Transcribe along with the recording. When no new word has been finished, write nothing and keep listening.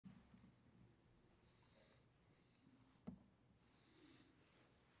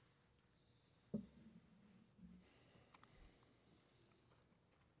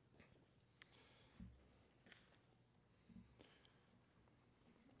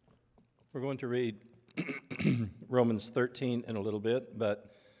We're going to read Romans 13 in a little bit,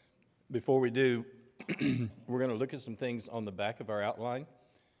 but before we do, we're going to look at some things on the back of our outline.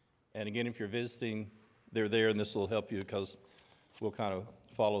 And again, if you're visiting, they're there, and this will help you because we'll kind of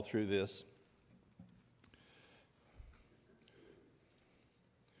follow through this.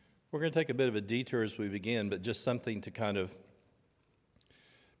 We're going to take a bit of a detour as we begin, but just something to kind of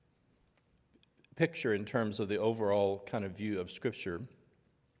picture in terms of the overall kind of view of Scripture.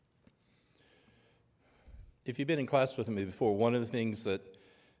 If you've been in class with me before, one of the things that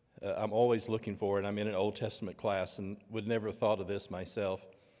I'm always looking for, and I'm in an Old Testament class and would never have thought of this myself,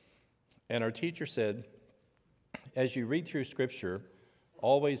 and our teacher said, as you read through Scripture,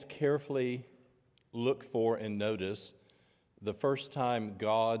 always carefully look for and notice the first time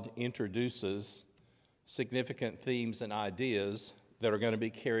God introduces significant themes and ideas that are going to be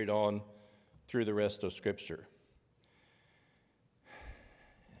carried on through the rest of Scripture.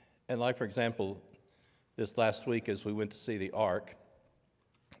 And like, for example, this last week as we went to see the ark,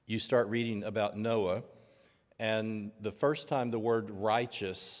 you start reading about Noah, and the first time the word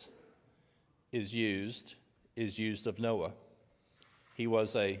righteous is used of Noah. He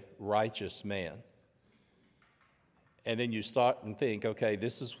was a righteous man. And then you start and think, okay,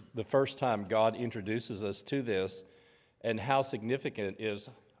 this is the first time God introduces us to this, and how significant is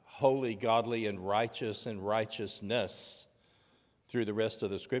holy, godly, and righteousness through the rest of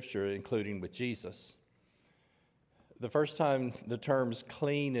the Scripture, including with Jesus. The first time the terms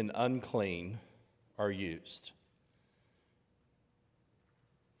clean and unclean are used.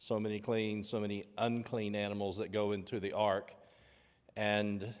 So many clean, so many unclean animals that go into the ark.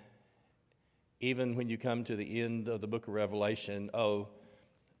 And even when you come to the end of the book of Revelation,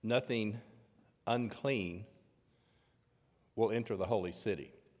 nothing unclean will enter the holy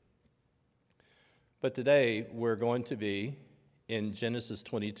city. But today we're going to be in Genesis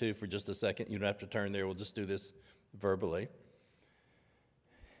 22 for just a second. You don't have to turn there. We'll just do this verbally.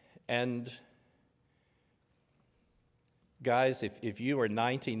 And guys, if you were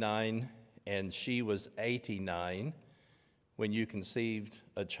 99 and she was 89 when you conceived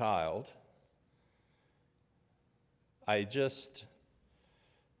a child, I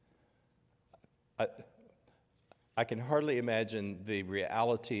can hardly imagine the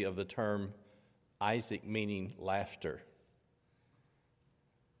reality of the term Isaac meaning laughter.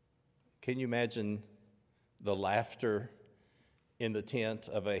 Can you imagine the laughter in the tent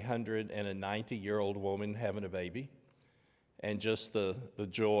of 190-year-old woman having a baby, and just the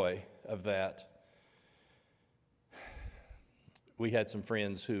joy of that? We had some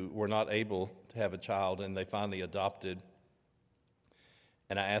friends who were not able to have a child, and they finally adopted.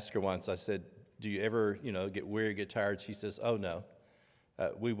 And I asked her once, I said, do you ever, get weary, get tired? She says, oh, no.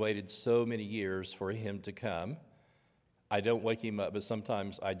 We waited so many years for him to come. I don't wake him up, but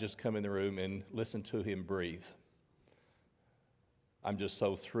sometimes I just come in the room and listen to him breathe. I'm just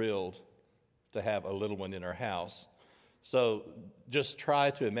so thrilled to have a little one in our house. So just try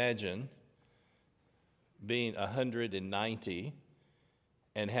to imagine being 190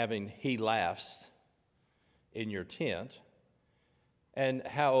 and having he laughs in your tent. And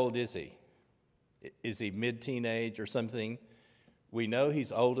how old is he? Is he mid-teenage or something? We know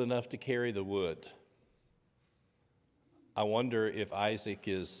he's old enough to carry the wood. I wonder if Isaac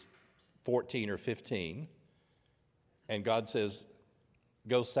is 14 or 15, and God says,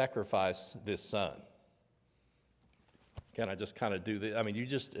 go sacrifice this son. Can I just kind of do this? I mean, you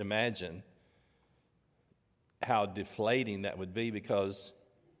just imagine how deflating that would be, because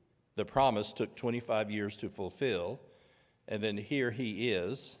the promise took 25 years to fulfill, and then here he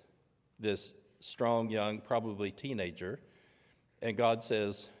is, this strong, young, probably teenager, and God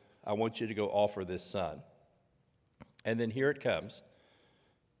says, I want you to go offer this son. And then here it comes.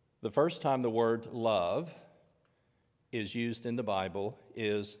 The first time the word love is used in the Bible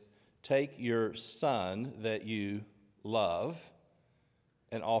is take your son that you love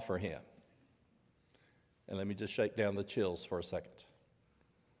and offer him. And let me just shake down the chills for a second.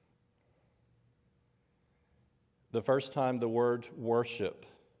 The first time the word worship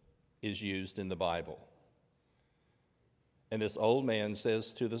is used in the Bible. And this old man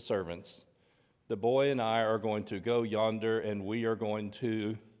says to the servants, the boy and I are going to go yonder, and we are going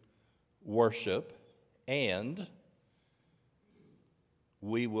to worship, and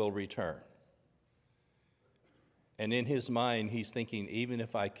we will return. And in his mind, he's thinking, even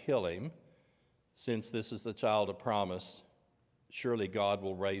if I kill him, since this is the child of promise, surely God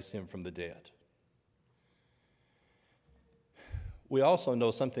will raise him from the dead. We also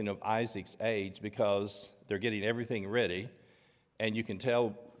know something of Isaac's age because they're getting everything ready, and you can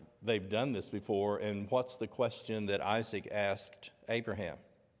tell they've done this before. And what's the question that Isaac asked Abraham?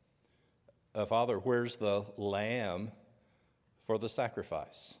 Father, where's the lamb for the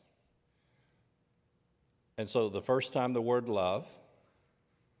sacrifice? And so the first time the word love,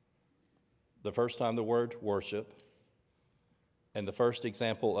 the first time the word worship, and the first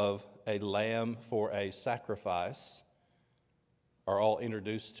example of a lamb for a sacrifice are all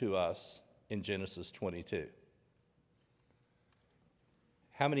introduced to us in Genesis 22.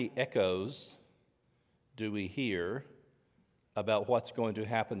 How many echoes do we hear about what's going to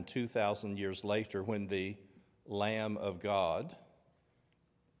happen 2,000 years later when the Lamb of God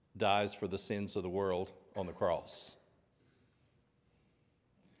dies for the sins of the world on the cross?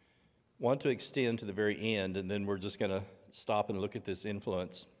 I want to extend to the very end, and then we're just going to stop and look at this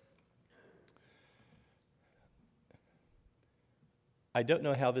influence. I don't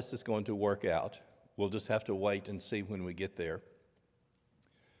know how this is going to work out. We'll just have to wait and see when we get there.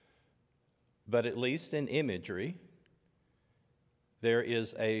 But at least in imagery, there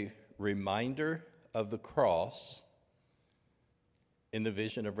is a reminder of the cross in the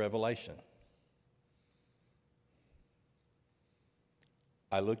vision of Revelation.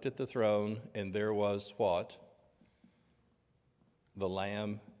 I looked at the throne, and there was what? The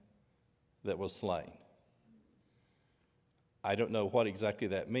Lamb that was slain. I don't know what exactly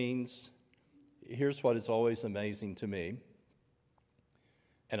that means. Here's what is always amazing to me,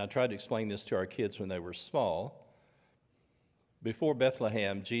 and I tried to explain this to our kids when they were small. Before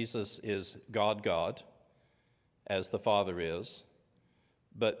Bethlehem, Jesus is God, as the Father is.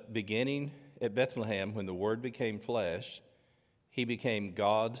 But beginning at Bethlehem, when the Word became flesh, he became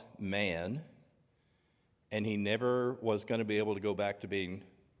God-man, and he never was going to be able to go back to being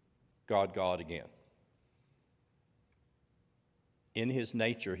God again. In his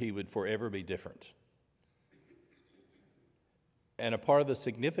nature, he would forever be different. And a part of the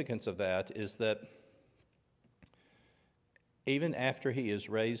significance of that is that even after he is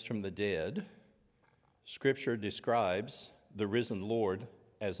raised from the dead, Scripture describes the risen Lord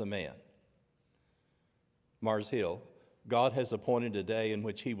as a man. Mars Hill, God has appointed a day in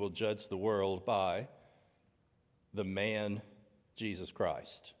which he will judge the world by the man Jesus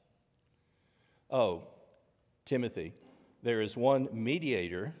Christ. Oh, Timothy, there is one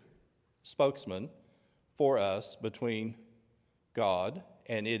mediator, spokesman for us between God,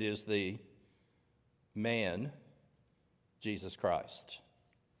 and it is the man, Jesus Christ.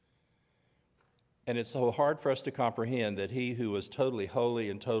 And it's so hard for us to comprehend that he who was totally holy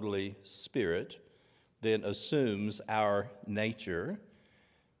and totally spirit then assumes our nature,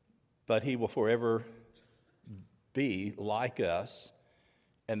 but he will forever be like us.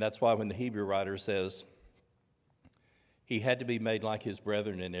 And that's why when the Hebrew writer says he had to be made like his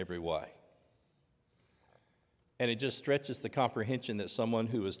brethren in every way. And it just stretches the comprehension that someone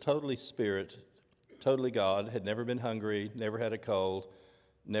who is totally spirit, totally God, had never been hungry, never had a cold,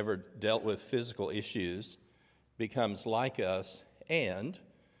 never dealt with physical issues, becomes like us. And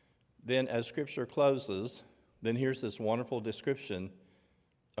then as Scripture closes, then here's this wonderful description.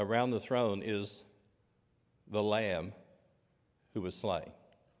 Around the throne is the Lamb who was slain.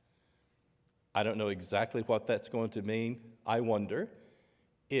 I don't know exactly what that's going to mean. I wonder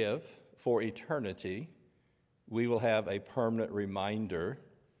if for eternity we will have a permanent reminder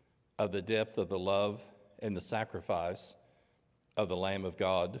of the depth of the love and the sacrifice of the Lamb of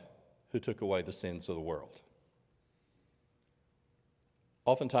God who took away the sins of the world.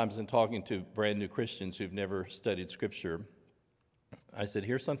 Oftentimes in talking to brand new Christians who've never studied Scripture, I said,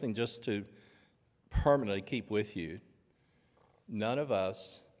 here's something just to permanently keep with you. None of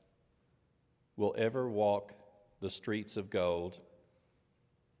us will ever walk the streets of gold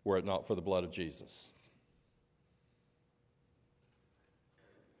were it not for the blood of Jesus.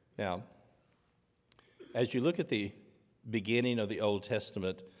 Now, as you look at the beginning of the Old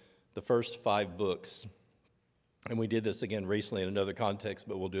Testament, the first 5 books, and we did this again recently in another context,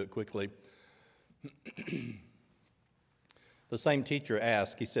 but we'll do it quickly. The same teacher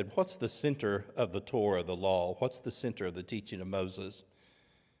asked, he said, what's the center of the Torah, the law? What's the center of the teaching of Moses?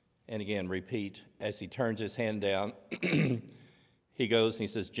 And again, repeat, as he turns his hand down, he goes and he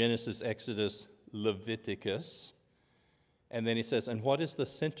says, Genesis, Exodus, Leviticus. And then he says, and what is the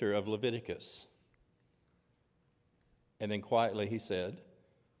center of Leviticus? And then quietly he said,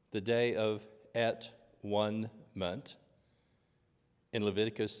 the day of at-one-ment in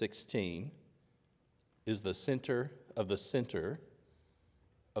Leviticus 16 is the center of the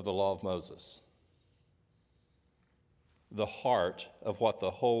law of Moses. The heart of what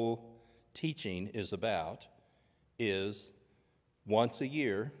the whole teaching is about is once a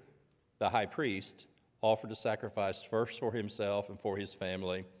year, the high priest offered a sacrifice first for himself and for his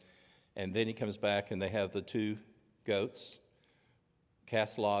family, and then he comes back and they have the 2 goats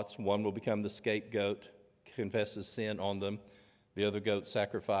cast lots. One will become the scapegoat, confesses sin on them. The other goat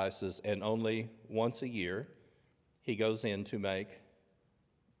sacrifices, and only once a year he goes in to make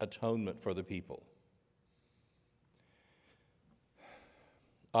atonement for the people.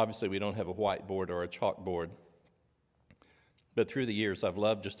 Obviously, we don't have a whiteboard or a chalkboard, but through the years, I've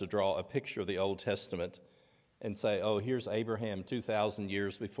loved just to draw a picture of the Old Testament and say, oh, here's Abraham 2,000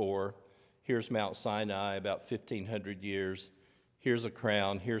 years before. Here's Mount Sinai about 1,500 years. Here's a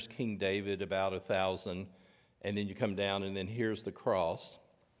crown. Here's King David about 1,000. And then you come down, and then here's the cross.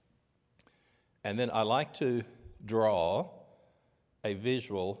 And then I like to draw a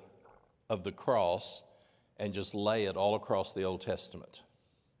visual of the cross and just lay it all across the Old Testament.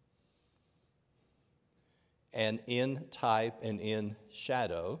 And in type and in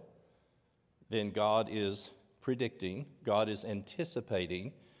shadow, then God is predicting, God is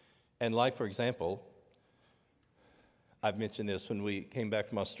anticipating. And like, for example, I've mentioned this when we came back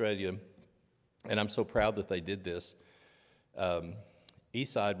from Australia, and I'm so proud that they did this.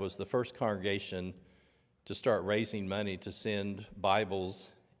 Eastside was the first congregation to start raising money to send Bibles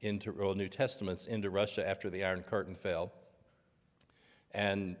or New Testaments into Russia after the Iron Curtain fell.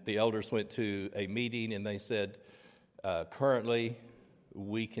 And the elders went to a meeting and they said, currently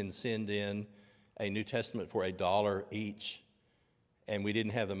we can send in a New Testament for $1 each. And we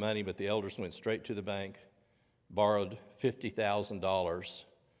didn't have the money, but the elders went straight to the bank, borrowed $50,000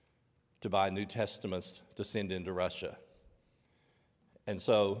 to buy New Testaments to send into Russia. And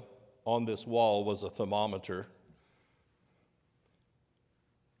so on this wall was a thermometer.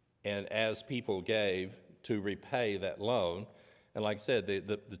 And as people gave to repay that loan, and like I said,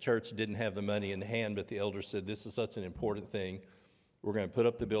 the church didn't have the money in hand, but the elders said, this is such an important thing. We're going to put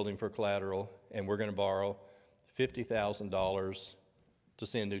up the building for collateral, and we're going to borrow $50,000 to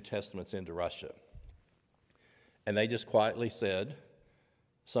send New Testaments into Russia. And they just quietly said,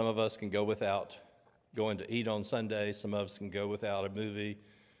 some of us can go without going to eat on Sunday, some of us can go without a movie,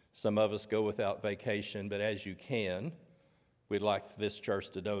 some of us go without vacation, but as you can, we'd like this church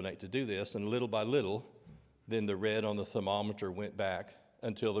to donate to do this. And little by little, then the red on the thermometer went back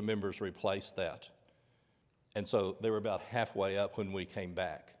until the members replaced that. And so they were about halfway up when we came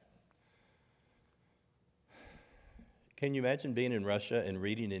back. Can you imagine being in Russia and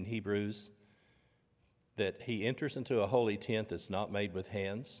reading in Hebrews that he enters into a holy tent that's not made with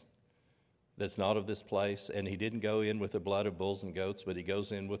hands, that's not of this place, and he didn't go in with the blood of bulls and goats, but he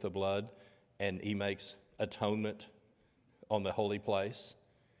goes in with the blood and he makes atonement on the holy place,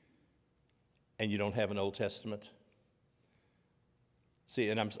 and you don't have an Old Testament? See,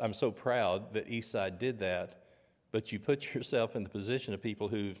 and I'm so proud that Eastside did that, but you put yourself in the position of people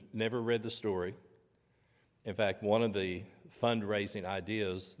who've never read the story. In fact, one of the fundraising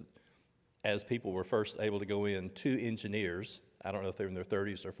ideas, as people were first able to go in, 2 engineers, I don't know if they were in their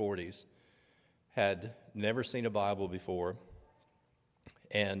 30s or 40s, had never seen a Bible before,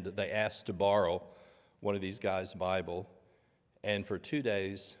 and they asked to borrow one of these guys' Bible, and for 2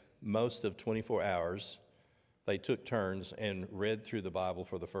 days, most of 24 hours, they took turns and read through the Bible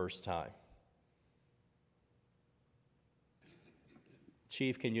for the first time.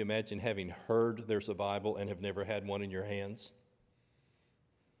 Chief, can you imagine having heard there's a Bible and have never had one in your hands?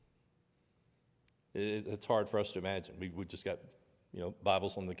 It's hard for us to imagine. We just got,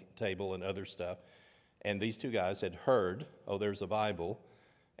 Bibles on the table and other stuff. And these 2 guys had heard, oh, there's a Bible,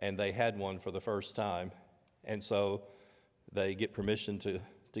 and they had one for the first time. And so they get permission to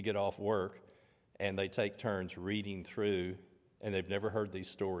get off work, and they take turns reading through, and they've never heard these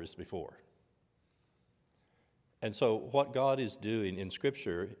stories before. And so what God is doing in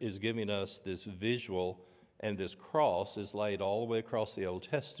Scripture is giving us this visual, and this cross is laid all the way across the Old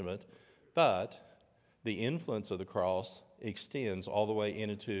Testament, but the influence of the cross extends all the way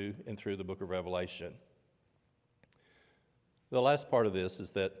into and through the book of Revelation. The last part of this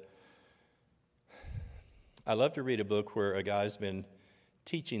is that I love to read a book where a guy's been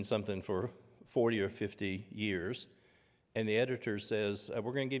teaching something for 40 or 50 years, and the editor says,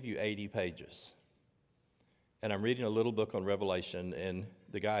 we're going to give you 80 pages. And I'm reading a little book on Revelation, and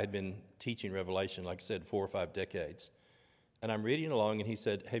the guy had been teaching Revelation, like I said, 4 or 5 decades. And I'm reading along, and he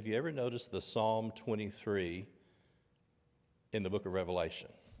said, have you ever noticed the Psalm 23 in the book of Revelation?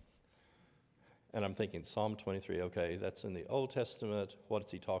 And I'm thinking, Psalm 23, okay, that's in the Old Testament. What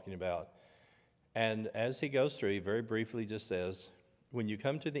is he talking about? And as he goes through, he very briefly just says, when you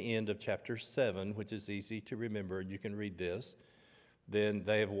come to the end of chapter 7, which is easy to remember, you can read this, then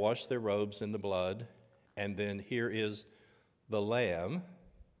they have washed their robes in the blood, and then here is the Lamb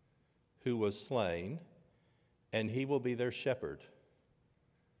who was slain, and he will be their shepherd.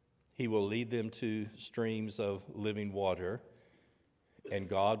 He will lead them to streams of living water. and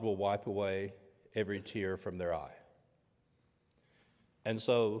God will wipe away every tear from their eye. And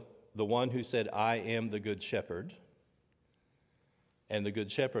so the one who said, I am the good shepherd, and the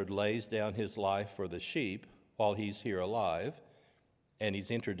good shepherd lays down his life for the sheep while he's here alive, and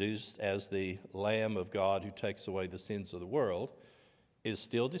he's introduced as the Lamb of God who takes away the sins of the world, is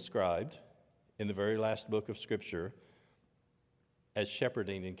still described in the very last book of Scripture as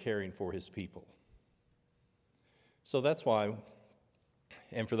shepherding and caring for his people. So that's why,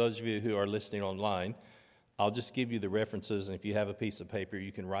 and for those of you who are listening online, I'll just give you the references, and if you have a piece of paper,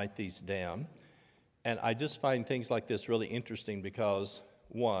 you can write these down. And I just find things like this really interesting because,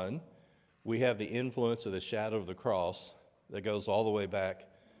 one, we have the influence of the shadow of the cross that goes all the way back,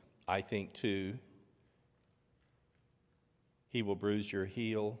 I think, to he will bruise your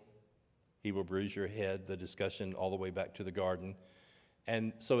heel, he will bruise your head, the discussion all the way back to the garden.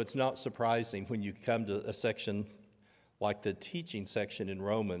 And so it's not surprising when you come to a section like the teaching section in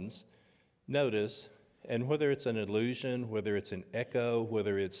Romans, notice, and whether it's an allusion, whether it's an echo,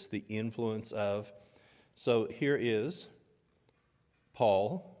 whether it's the influence of. So here is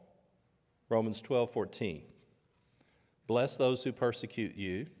Paul, Romans 12:14. Bless those who persecute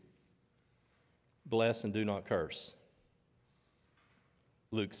you. Bless and do not curse.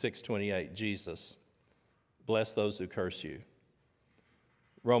 Luke 6:28, Jesus. Bless those who curse you.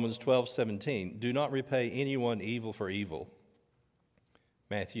 Romans 12:17. Do not repay anyone evil for evil.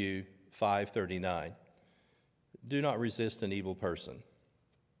 Matthew 5:39. Do not resist an evil person.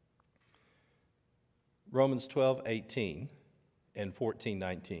 Romans 12:18 and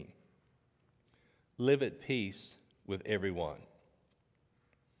 14:19. Live at peace with everyone.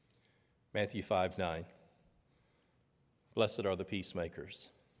 Matthew 5:9. Blessed are the peacemakers.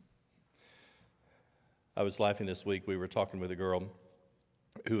 I was laughing this week. We were talking with a girl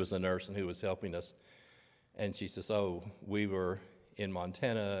who was a nurse and who was helping us. And she says, oh, we were in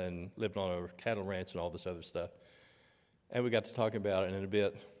Montana and lived on a cattle ranch and all this other stuff. And we got to talking about it, and in a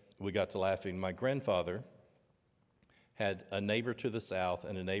bit we got to laughing. My grandfather had a neighbor to the south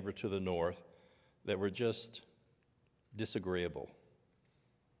and a neighbor to the north that were just disagreeable.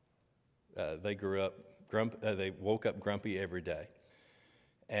 They grew up they woke up grumpy every day.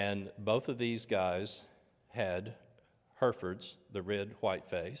 And both of these guys had Herefords, the red white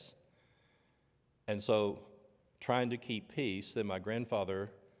face. And so trying to keep peace, then my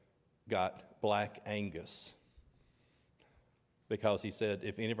grandfather got Black Angus, because he said,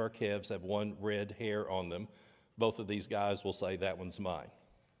 if any of our calves have one red hair on them, both of these guys will say, that one's mine.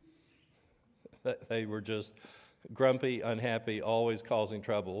 They were just grumpy, unhappy, always causing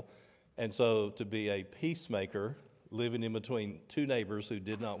trouble. And so to be a peacemaker, living in between two neighbors who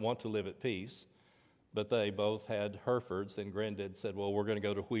did not want to live at peace, but they both had Herefords, then Granddad said, well, we're going to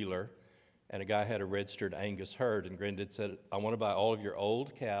go to Wheeler. And a guy had a registered Angus herd, and Granddad said, I want to buy all of your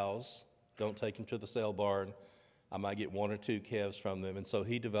old cows. Don't take them to the sale barn. I might get one or two calves from them. And so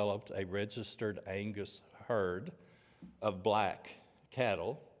he developed a registered Angus herd of black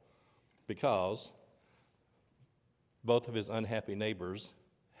cattle because both of his unhappy neighbors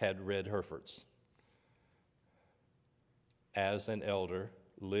had red Herefords. As an elder,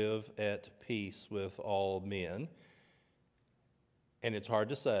 live at peace with all men. And it's hard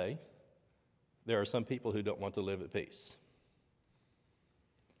to say. There are some people who don't want to live at peace.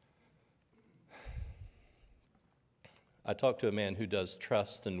 I talked to a man who does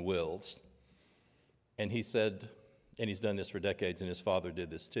trust and wills, and he said, and he's done this for decades, and his father did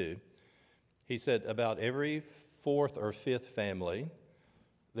this too. He said about every fourth or fifth family,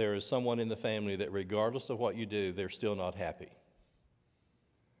 there is someone in the family that regardless of what you do, they're still not happy.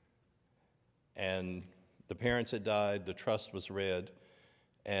 And the parents had died, the trust was read,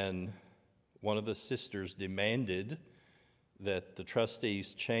 and one of the sisters demanded that the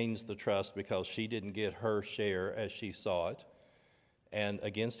trustees change the trust because she didn't get her share as she saw it. And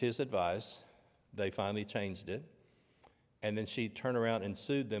against his advice, they finally changed it. And then she turned around and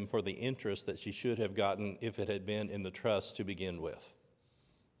sued them for the interest that she should have gotten if it had been in the trust to begin with.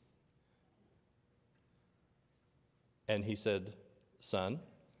 And he said, son,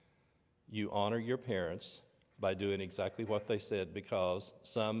 you honor your parents by doing exactly what they said, because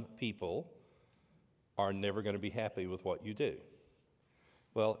some people are never going to be happy with what you do.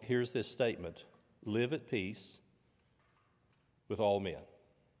 Well, here's this statement: live at peace with all men,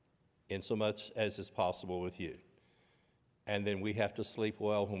 insomuch as is possible with you. And then we have to sleep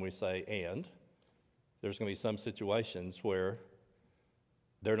well when we say, and there's going to be some situations where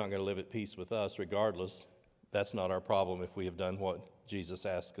they're not going to live at peace with us regardless. That's not our problem if we have done what Jesus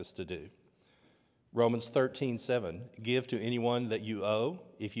asked us to do. Romans 13:7, give to anyone that you owe.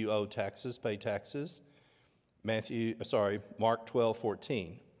 If you owe taxes, pay taxes. Mark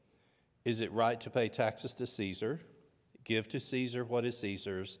 12:14. Is it right to pay taxes to Caesar? Give to Caesar what is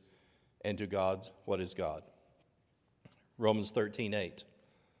Caesar's, and to God what is God. Romans 13:8.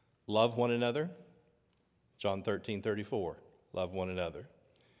 Love one another. John 13:34. Love one another.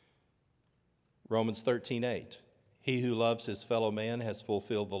 Romans 13:8. He who loves his fellow man has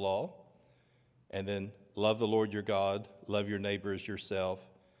fulfilled the law. And then love the Lord your God, love your neighbor as yourself,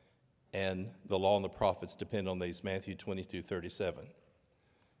 and the law and the prophets depend on these, Matthew 22:37.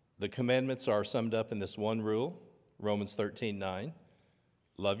 The commandments are summed up in this one rule, Romans 13:9.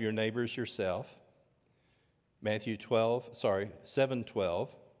 Love your neighbor as yourself. Matthew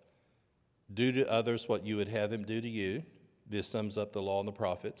 7:12. Do to others what you would have them do to you. This sums up the law and the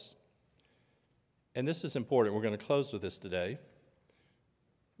prophets. And this is important. We're going to close with this today.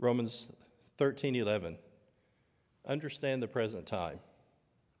 Romans 13:11. Understand the present time.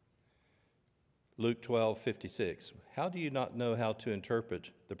 Luke 12:56. How do you not know how to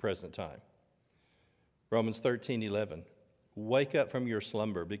interpret the present time? Romans 13:11. Wake up from your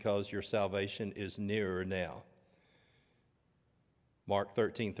slumber because your salvation is nearer now. Mark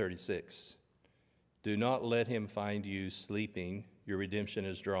 13:36. Do not let him find you sleeping. Your redemption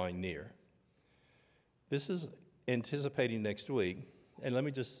is drawing near. This is anticipating next week. And let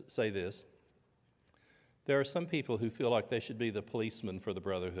me just say this. There are some people who feel like they should be the policeman for the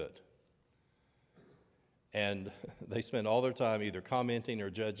brotherhood. And they spend all their time either commenting or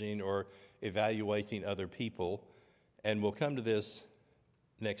judging or evaluating other people. And we'll come to this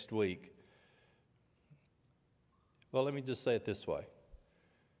next week. Well, let me just say it this way.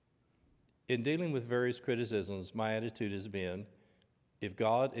 In dealing with various criticisms, my attitude has been, if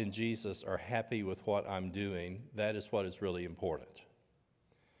God and Jesus are happy with what I'm doing, that is what is really important.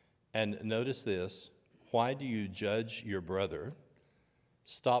 And notice this, why do you judge your brother?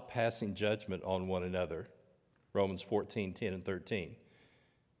 Stop passing judgment on one another. Romans 14:10 and 13.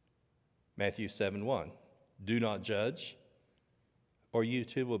 Matthew 7:1. Do not judge, or you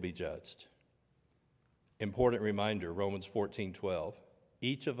too will be judged. Important reminder, Romans 14:12.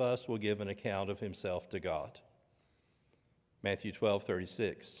 Each of us will give an account of himself to God. Matthew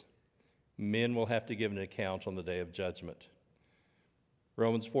 12:36. Men will have to give an account on the day of judgment.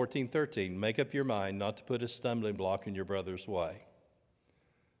 Romans 14:13. Make up your mind not to put a stumbling block in your brother's way.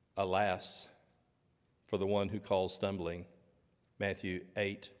 Alas, for the one who calls stumbling. Matthew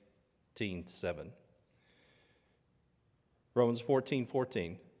 18:7. Romans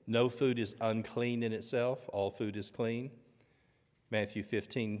 14:14. No food is unclean in itself. All food is clean. Matthew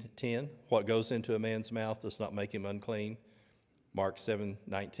 15:10. What goes into a man's mouth does not make him unclean. Mark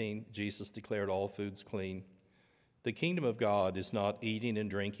 7:19. Jesus declared all foods clean. The kingdom of God is not eating and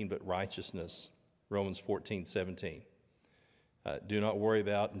drinking, but righteousness. Romans 14:17. Do not worry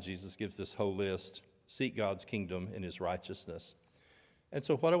about, and Jesus gives this whole list, seek God's kingdom and his righteousness. And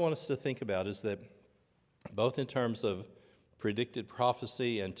so what I want us to think about is that both in terms of predicted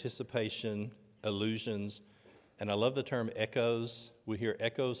prophecy, anticipation, illusions, and I love the term echoes. We hear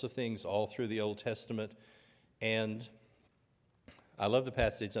echoes of things all through the Old Testament. And I love the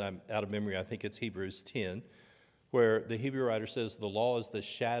passage, and I'm out of memory, I think it's Hebrews 10, where the Hebrew writer says, the law is the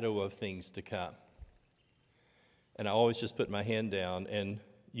shadow of things to come. And I always just put my hand down, and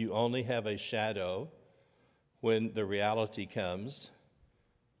you only have a shadow when the reality comes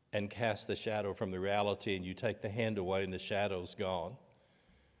and casts the shadow from the reality, and you take the hand away and the shadow's gone.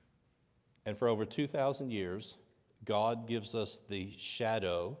 And for over 2,000 years, God gives us the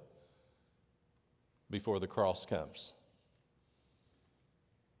shadow before the cross comes.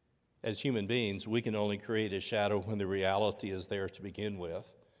 As human beings, we can only create a shadow when the reality is there to begin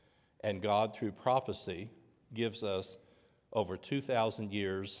with. And God, through prophecy, gives us over 2,000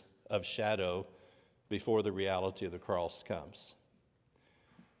 years of shadow before the reality of the cross comes.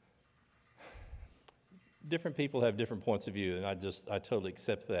 Different people have different points of view, and I totally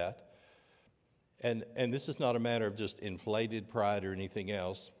accept that. And this is not a matter of just inflated pride or anything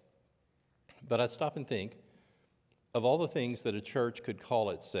else. But I stop and think of all the things that a church could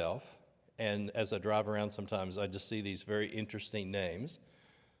call itself, and as I drive around sometimes I just see these very interesting names.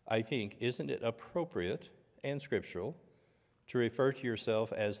 I think, isn't it appropriate and scriptural to refer to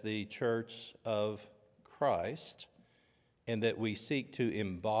yourself as the Church of Christ, and that we seek to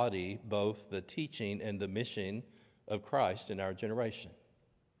embody both the teaching and the mission of Christ in our generation?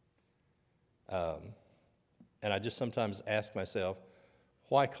 And I just sometimes ask myself,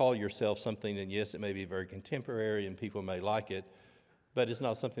 why call yourself something? And yes, it may be very contemporary and people may like it, but it's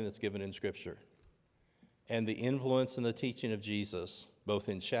not something that's given in Scripture. And the influence and the teaching of Jesus, both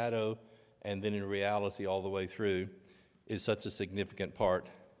in shadow and then in reality all the way through, is such a significant part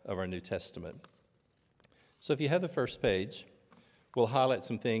of our New Testament. So if you have the first page, we'll highlight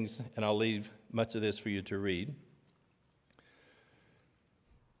some things, and I'll leave much of this for you to read.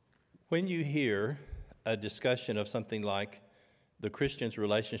 When you hear a discussion of something like the Christian's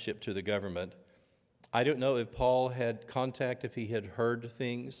relationship to the government, I don't know if Paul had contact, if he had heard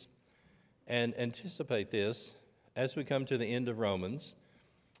things, and anticipate this as we come to the end of Romans.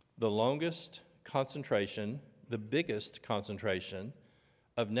 The longest concentration, the biggest concentration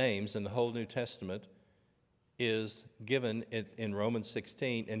of names in the whole New Testament is given in Romans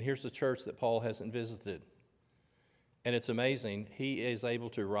 16, and here's the church that Paul hasn't visited. And it's amazing, he is able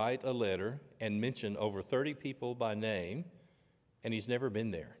to write a letter and mention over 30 people by name, and he's never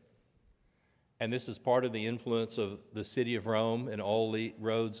been there. And this is part of the influence of the city of Rome, and all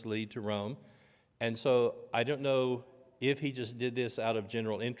roads lead to Rome. And so I don't know if he just did this out of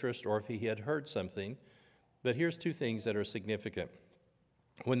general interest or if he had heard something, but here's two things that are significant.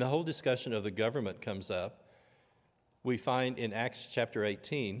 When the whole discussion of the government comes up, we find in Acts chapter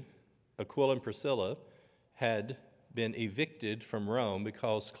 18, Aquila and Priscilla had been evicted from Rome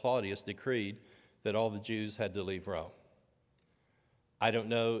because Claudius decreed that all the Jews had to leave Rome. I don't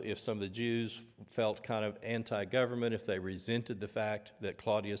know if some of the Jews felt kind of anti-government, if they resented the fact that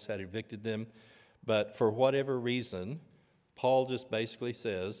Claudius had evicted them, but for whatever reason, Paul just basically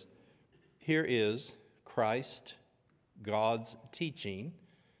says, here is Christ, God's teaching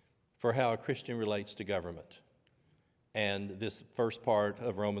for how a Christian relates to government. And this first part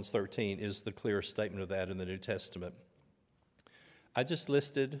of Romans 13 is the clearest statement of that in the New Testament. I just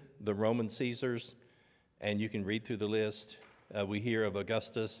listed the Roman Caesars, and you can read through the list. We hear of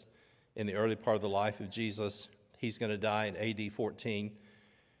Augustus in the early part of the life of Jesus. He's going to die in AD 14.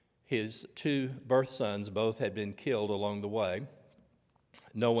 His two birth sons both had been killed along the way.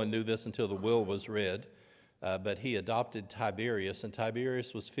 No one knew this until the will was read, but he adopted Tiberius, and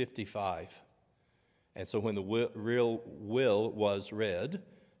Tiberius was 55. And so when the real will was read,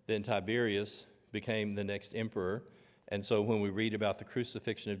 then Tiberius became the next emperor. And so when we read about the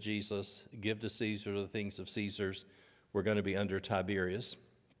crucifixion of Jesus, give to Caesar the things of Caesar's, we're going to be under Tiberius.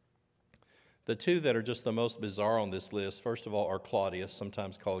 The two that are just the most bizarre on this list, first of all, are Claudius,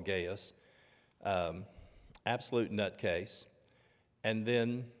 sometimes called Gaius, absolute nutcase. And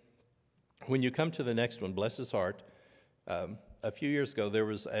then when you come to the next one, bless his heart, a few years ago there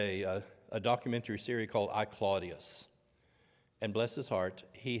was a documentary series called I, Claudius. And bless his heart,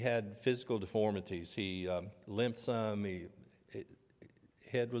 he had physical deformities. He limped some, his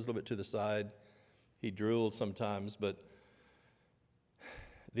head was a little bit to the side, he drooled sometimes, but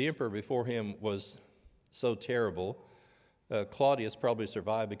the emperor before him was so terrible. Claudius probably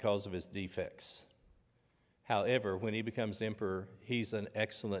survived because of his defects. However, when he becomes emperor, he's an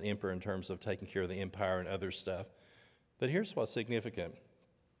excellent emperor in terms of taking care of the empire and other stuff. But here's what's significant.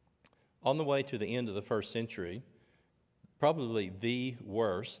 On the way to the end of the first century, probably the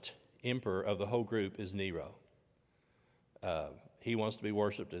worst emperor of the whole group is Nero. He wants to be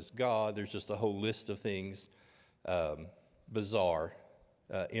worshipped as God. There's just a whole list of things, bizarre,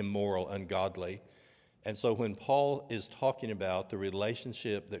 immoral, ungodly. And so when Paul is talking about the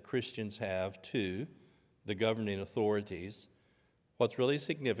relationship that Christians have to the governing authorities, what's really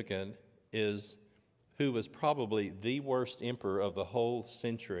significant is who was probably the worst emperor of the whole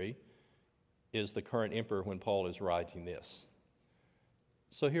century is the current emperor when Paul is writing this.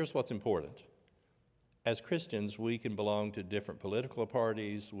 So here's what's important. As Christians, we can belong to different political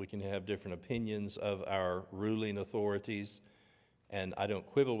parties, we can have different opinions of our ruling authorities, and I don't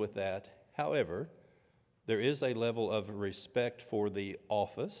quibble with that. However, there is a level of respect for the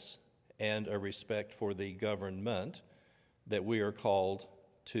office and a respect for the government that we are called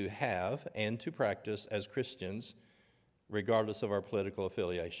to have and to practice as Christians, regardless of our political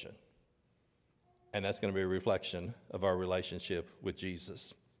affiliation. And that's going to be a reflection of our relationship with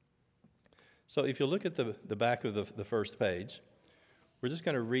Jesus. So if you look at the back of the first page, we're just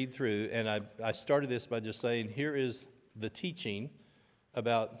going to read through, and I started this by just saying, here is the teaching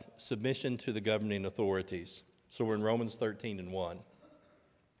about submission to the governing authorities. So we're in Romans 13:1.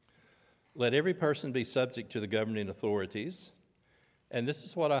 Let every person be subject to the governing authorities. And this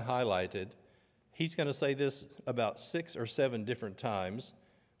is what I highlighted. He's going to say this about 6 or 7 different times.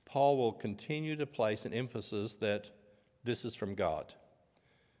 Paul will continue to place an emphasis that this is from God.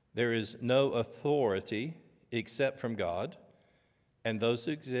 There is no authority except from God, and those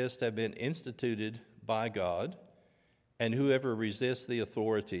who exist have been instituted by God, and whoever resists the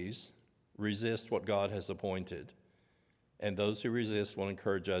authorities resists what God has appointed, and those who resist will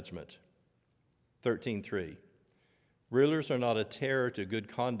incur judgment. 13:3. Rulers are not a terror to good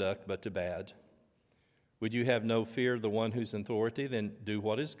conduct, but to bad. Would you have no fear of the one who's in authority? Then do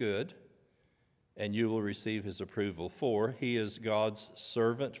what is good, and you will receive his approval. For he is God's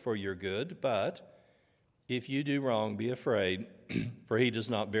servant for your good, but if you do wrong, be afraid, for he does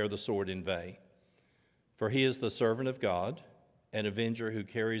not bear the sword in vain. For he is the servant of God, an avenger who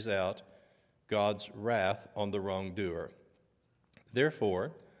carries out God's wrath on the wrongdoer.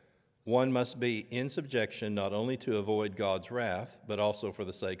 Therefore, one must be in subjection not only to avoid God's wrath, but also for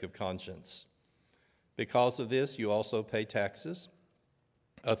the sake of conscience. Because of this, you also pay taxes.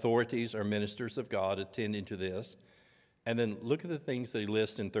 Authorities are ministers of God attending to this. And then look at the things that he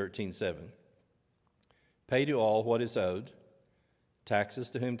lists in 13:7. Pay to all what is owed, taxes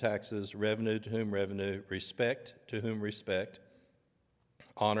to whom taxes, revenue to whom revenue, respect to whom respect,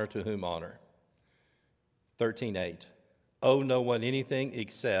 honor to whom honor. 13:8. Owe no one anything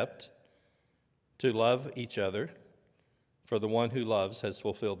except to love each other, for the one who loves has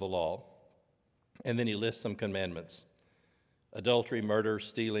fulfilled the law. And then he lists some commandments. Adultery, murder,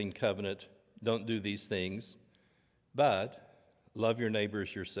 stealing, covenant, don't do these things, but love your neighbor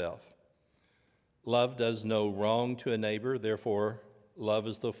as yourself. Love does no wrong to a neighbor, therefore love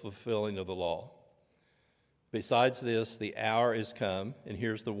is the fulfilling of the law. Besides this, the hour is come, and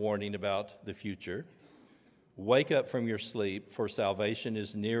here's the warning about the future. Wake up from your sleep, for salvation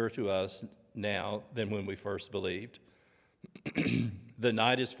is nearer to us now than when we first believed. The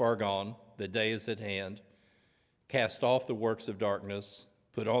night is far gone, the day is at hand. Cast off the works of darkness,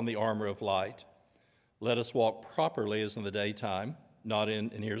 put on the armor of light. Let us walk properly as in the daytime, not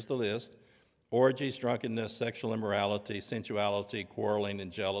in, and here's the list, orgies, drunkenness, sexual immorality, sensuality, quarreling,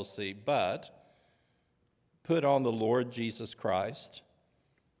 and jealousy, but put on the Lord Jesus Christ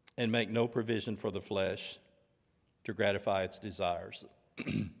and make no provision for the flesh to gratify its desires.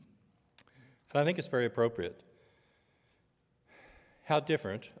 And I think it's very appropriate. How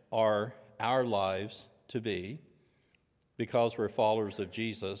different are our lives to be because we're followers of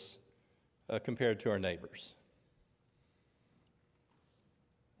Jesus compared to our neighbors?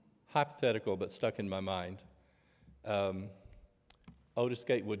 Hypothetical, but stuck in my mind. Otis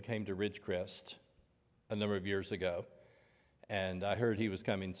Gatewood came to Ridgecrest a number of years ago, and I heard he was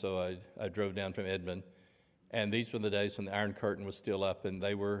coming, so I drove down from Edmond. And these were the days when the Iron Curtain was still up, and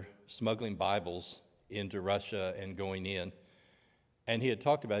they were smuggling Bibles into Russia and going in. And he had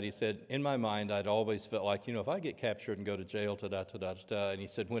talked about it. He said, in my mind, I'd always felt like, if I get captured and go to jail, and he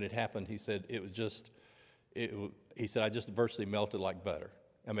said, when it happened, he said, he said, I just virtually melted like butter.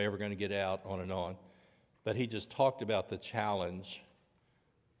 Am I ever going to get out? On and on. But he just talked about the challenge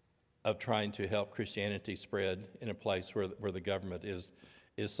of trying to help Christianity spread in a place where the government is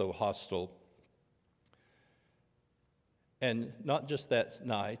so hostile. And not just that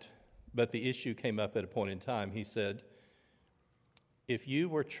night, but the issue came up at a point in time. He said, if you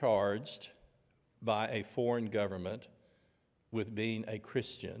were charged by a foreign government with being a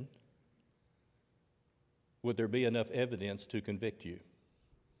Christian, would there be enough evidence to convict you?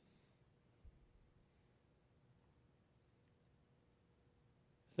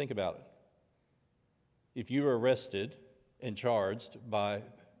 Think about it. If you were arrested and charged by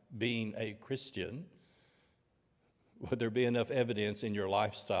being a Christian, would there be enough evidence in your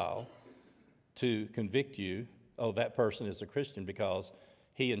lifestyle to convict you, oh, that person is a Christian because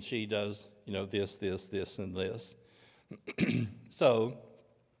he and she does, this, and this. So,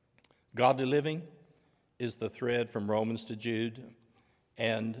 godly living is the thread from Romans to Jude,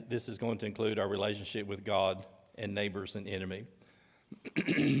 and this is going to include our relationship with God and neighbors and enemy.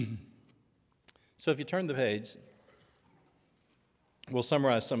 So if you turn the page, we'll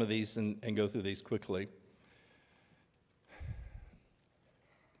summarize some of these and go through these quickly.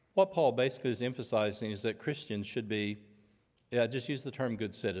 What Paul basically is emphasizing is that Christians should be, just use the term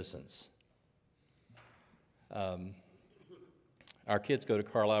good citizens. Our kids go to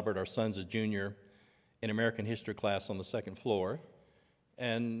Carl Albert. Our son's a junior in American history class on the second floor.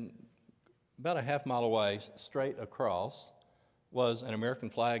 And about a half mile away, straight across, was an American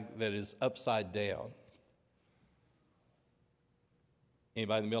flag that is upside down.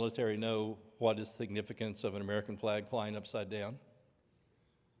 Anybody in the military know what is the significance of an American flag flying upside down?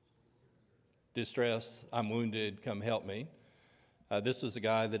 Distress, I'm wounded, come help me. This was a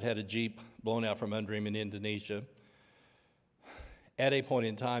guy that had a Jeep blown out from under him in Indonesia. At a point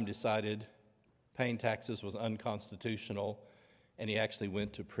in time decided paying taxes was unconstitutional, and he actually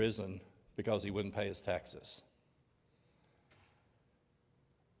went to prison because he wouldn't pay his taxes.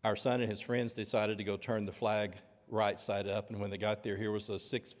 Our son and his friends decided to go turn the flag right side up, and when they got there, here was a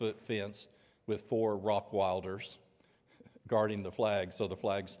 6-foot fence with 4 Rockwilders guarding the flag, so the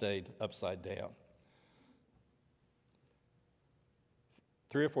flag stayed upside down.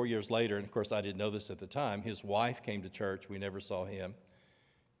 3 or 4 years later, and of course I didn't know this at the time, his wife came to church. We never saw him.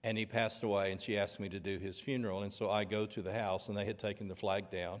 and he passed away, and she asked me to do his funeral. And so I go to the house, and they had taken the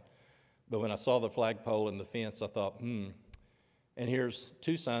flag down. But when I saw the flagpole and the fence, I thought, and here's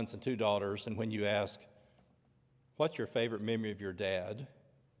 2 sons and 2 daughters, and when you ask, what's your favorite memory of your dad?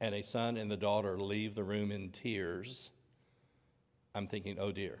 And a son and the daughter leave the room in tears, I'm thinking,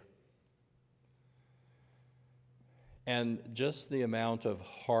 oh dear. And just the amount of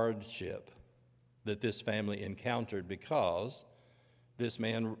hardship that this family encountered because this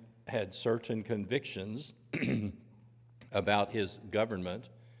man had certain convictions about his government,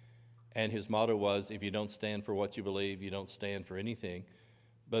 and his motto was, if you don't stand for what you believe, you don't stand for anything.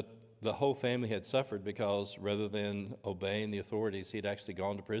 But the whole family had suffered because rather than obeying the authorities, he'd actually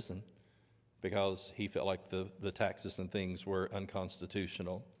gone to prison because he felt like the taxes and things were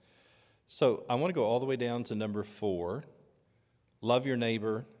unconstitutional. So I want to go all the way down to number 4. Love your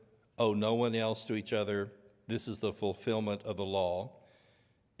neighbor, owe no one else to each other. This is the fulfillment of the law.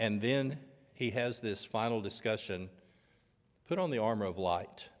 And then he has this final discussion, put on the armor of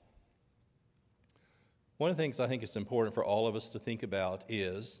light. One of the things I think is important for all of us to think about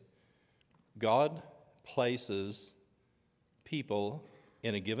is God places people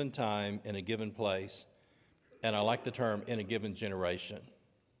in a given time, in a given place, and I like the term, in a given generation.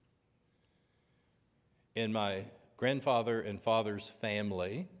 In my grandfather and father's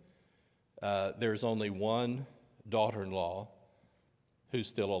family, there's only one daughter-in-law who's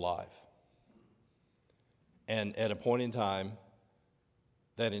still alive. And at a point in time,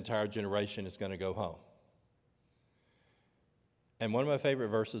 that entire generation is going to go home. And one of my favorite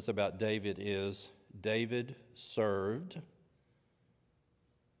verses about David is, David served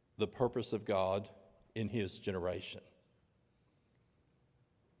the purpose of God in his generation.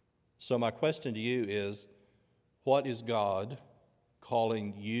 So my question to you is, what is God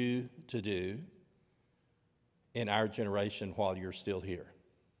calling you to do in our generation while you're still here?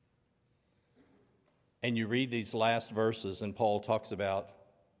 And you read these last verses, and Paul talks about,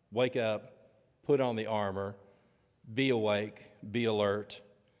 wake up, put on the armor, be awake, be alert,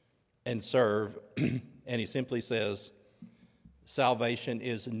 and serve. And he simply says, salvation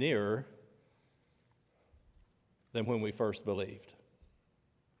is nearer than when we first believed.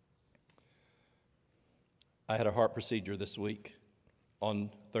 I had a heart procedure this week on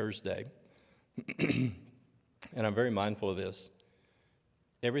Thursday, and I'm very mindful of this.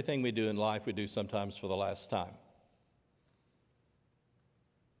 Everything we do in life, we do sometimes for the last time.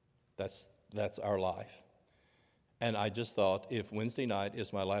 That's our life. And I just thought, if Wednesday night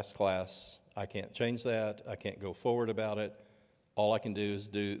is my last class, I can't change that. I can't go forward about it. All I can do is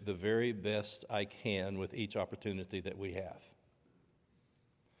do the very best I can with each opportunity that we have.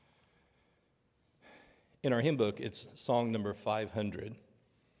 In our hymn book, it's song number 500.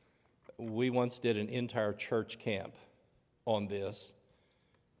 We once did an entire church camp on this,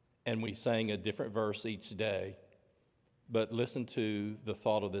 and we sang a different verse each day. But listen to the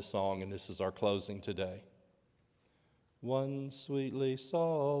thought of this song, and this is our closing today. One sweetly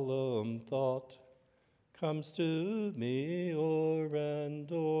solemn thought comes to me o'er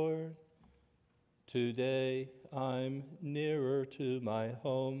and o'er. Today I'm nearer to my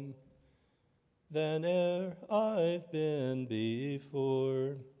home than e'er I've been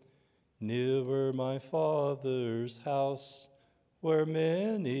before. Nearer my Father's house, where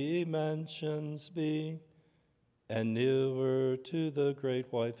many mansions be, and nearer to the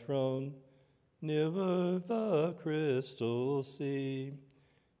great white throne, nearer the crystal sea.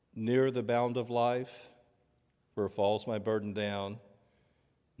 Nearer the bound of life, where falls my burden down,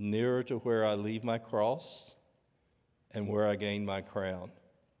 nearer to where I leave my cross and where I gain my crown.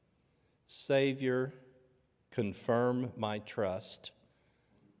 Savior, confirm my trust,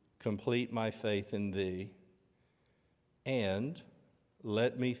 complete my faith in thee, and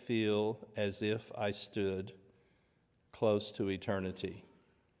let me feel as if I stood close to eternity.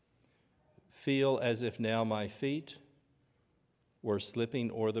 Feel as if now my feet were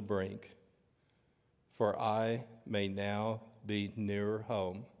slipping o'er the brink, for I may now be nearer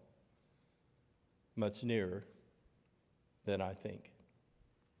home, much nearer than I think.